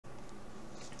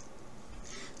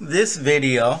This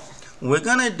video, we're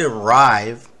going to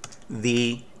derive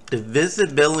the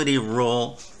divisibility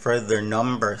rule for the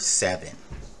number 7.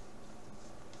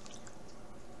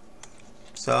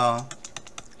 So,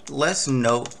 let's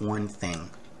note one thing.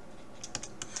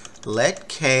 Let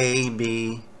k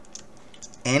be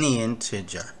any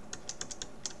integer,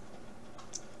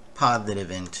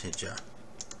 positive integer.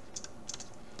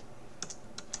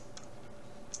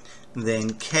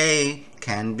 Then k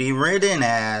can be written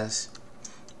as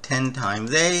 10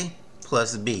 times a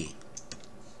plus b,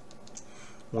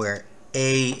 where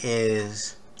a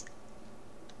is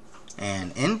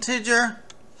an integer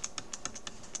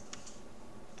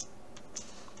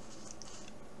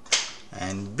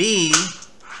and b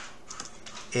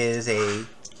is a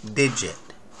digit.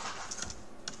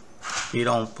 If you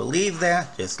don't believe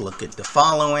that, just look at the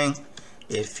following.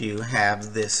 If you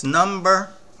have this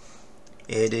number,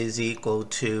 it is equal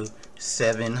to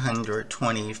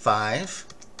 725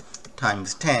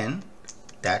 times 10,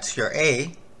 that's your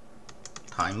a,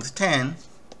 times 10,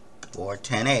 or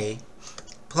 10a,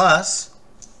 plus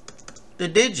the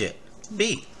digit,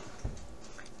 b.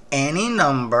 Any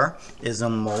number is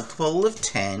a multiple of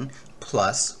 10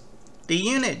 plus the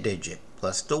unit digit,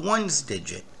 plus the ones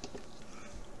digit.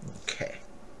 Okay.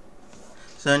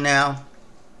 So now,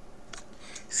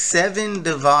 7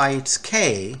 divides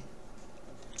k,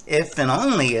 if and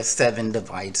only if 7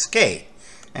 divides k.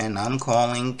 And I'm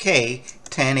calling k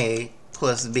 10a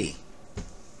plus b.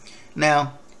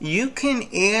 Now, you can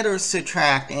add or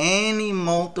subtract any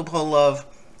multiple of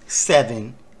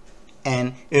 7,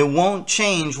 and it won't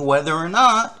change whether or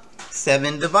not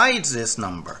 7 divides this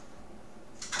number.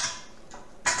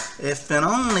 If and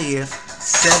only if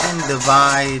 7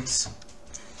 divides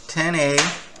 10a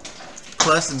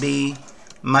plus b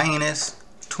minus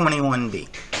 21b.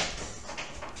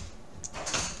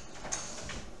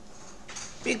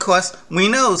 Because we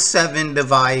know 7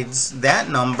 divides that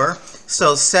number,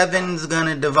 so 7 is going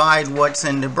to divide what's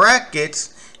in the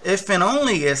brackets if and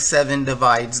only if 7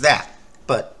 divides that.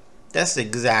 But that's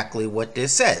exactly what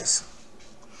this says.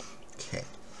 Okay.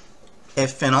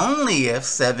 If and only if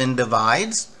 7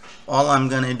 divides, all I'm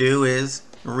going to do is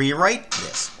rewrite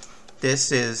this.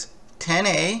 This is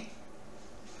 10a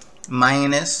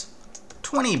minus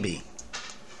 20b.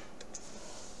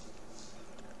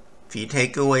 If you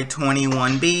take away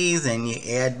 21b's and you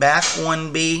add back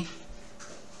 1b,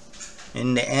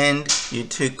 in the end, you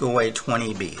took away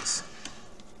 20b's.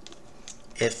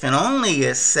 If and only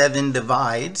if 7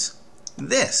 divides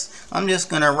this, I'm just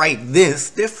going to write this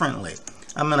differently.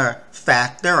 I'm going to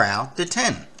factor out the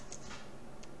 10.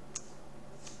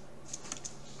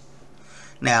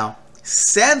 Now,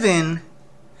 7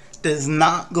 does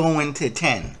not go into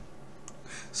 10.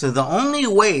 So the only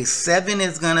way 7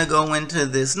 is going to go into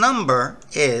this number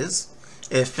is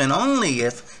if and only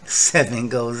if 7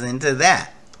 goes into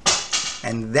that.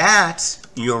 And that's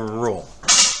your rule.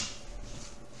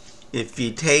 If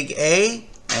you take A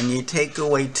and you take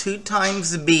away 2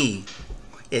 times B,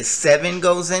 if 7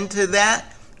 goes into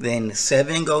that, then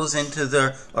 7 goes into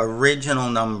the original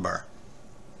number.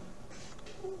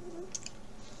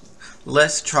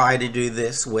 Let's try to do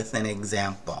this with an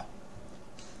example.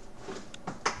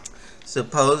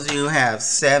 Suppose you have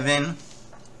 7,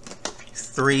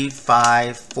 3,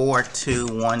 5, 4, 2,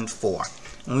 1, 4.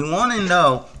 And we want to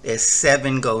know if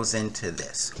 7 goes into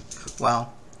this.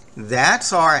 Well,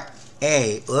 that's our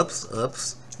A.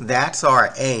 That's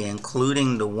our A,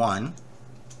 including the 1.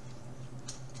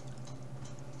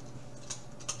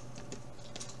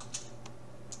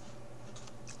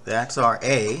 That's our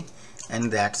A, and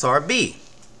that's our B.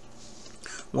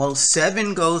 Well,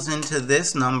 7 goes into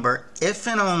this number if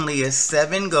and only if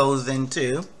 7 goes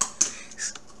into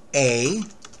A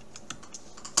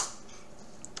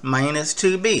minus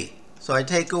 2B. So I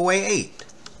take away 8.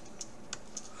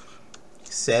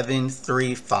 7,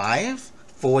 3, 5.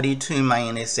 42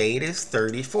 minus 8 is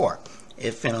 34.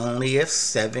 If and only if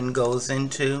 7 goes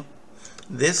into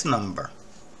this number.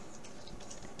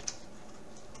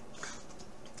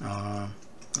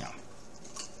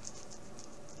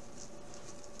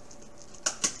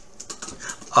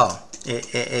 Oh,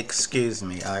 excuse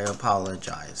me, I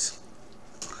apologize.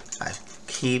 I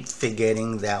keep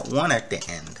forgetting that 1 at the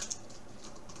end.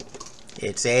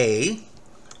 It's A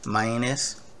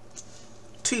minus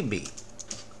 2B.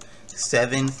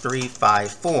 7, 3,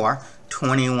 5, 4.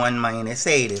 21 minus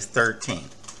 8 is 13.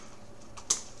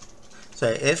 So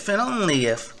if and only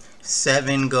if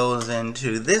 7 goes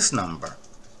into this number.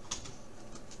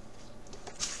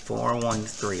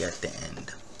 413 at the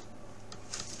end.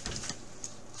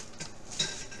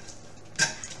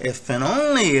 If and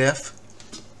only if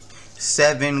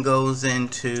 7 goes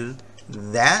into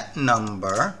that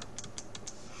number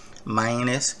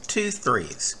minus 2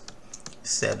 3s.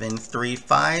 7, 3,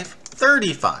 5,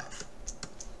 35.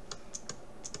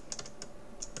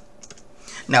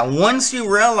 Now, once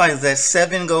you realize that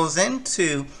 7 goes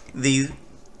into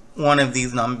one of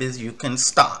these numbers, you can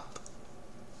stop.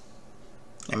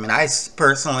 I mean,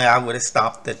 personally, I would have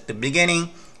stopped at the beginning.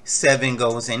 7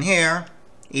 goes in here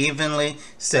evenly.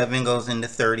 7 goes into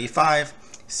 35.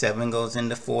 7 goes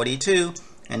into 42.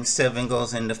 And 7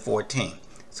 goes into 14.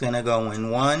 It's going to go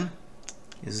in 1,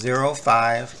 0,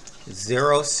 5,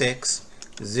 0, 6,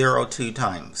 0, 2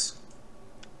 times.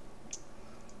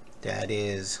 That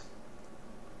is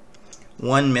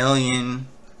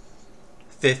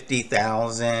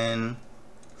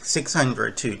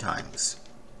 1,050,602 times.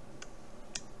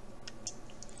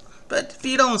 But if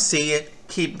you don't see it,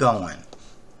 keep going.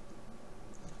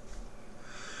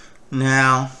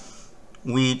 Now,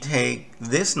 we take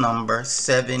this number,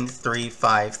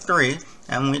 7353,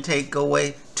 and we take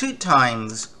away 2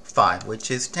 times 5,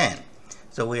 which is 10.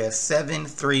 So we have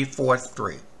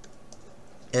 7343.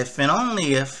 If and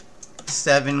only if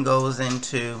 7 goes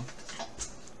into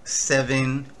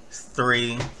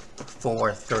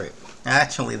 7343.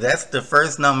 Actually, that's the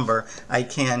first number I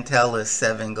can tell if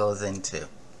 7 goes into.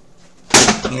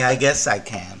 Yeah, I guess I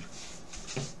can.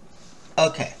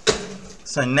 Okay,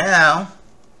 so now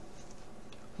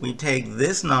we take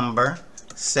this number,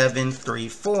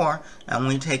 734, and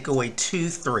we take away 2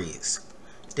 3s.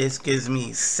 This gives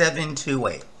me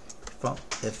 728.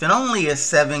 If and only if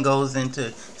 7 goes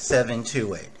into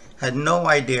 728. Had no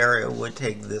idea it would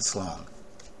take this long.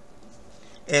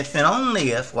 If and only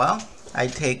if, well, I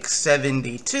take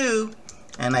 72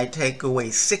 and I take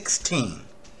away 16.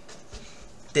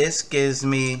 This gives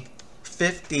me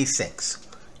 56.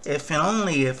 If and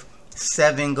only if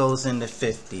 7 goes into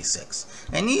 56.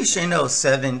 And you should know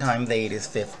 7 times 8 is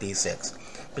 56.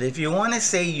 But if you want to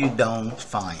say you don't,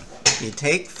 fine. You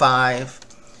take 5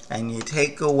 and you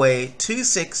take away 2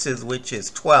 6s, which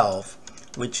is 12,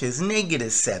 which is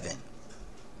negative 7.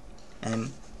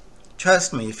 And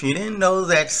trust me, if you didn't know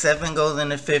that 7 goes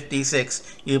into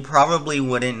 56, you probably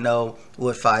wouldn't know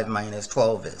what 5 minus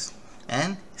 12 is.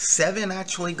 And 7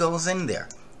 actually goes in there.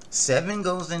 7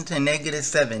 goes into negative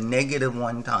 7, negative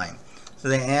 1 time. So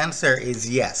the answer is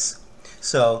yes.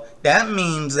 So that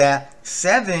means that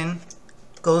 7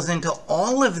 goes into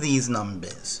all of these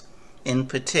numbers. In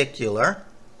particular,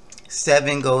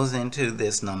 7 goes into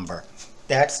this number.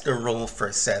 That's the rule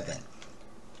for 7.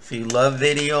 If you love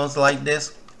videos like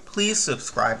this, please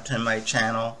subscribe to my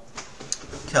channel.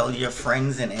 Tell your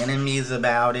friends and enemies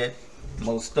about it.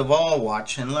 Most of all,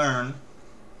 watch and learn.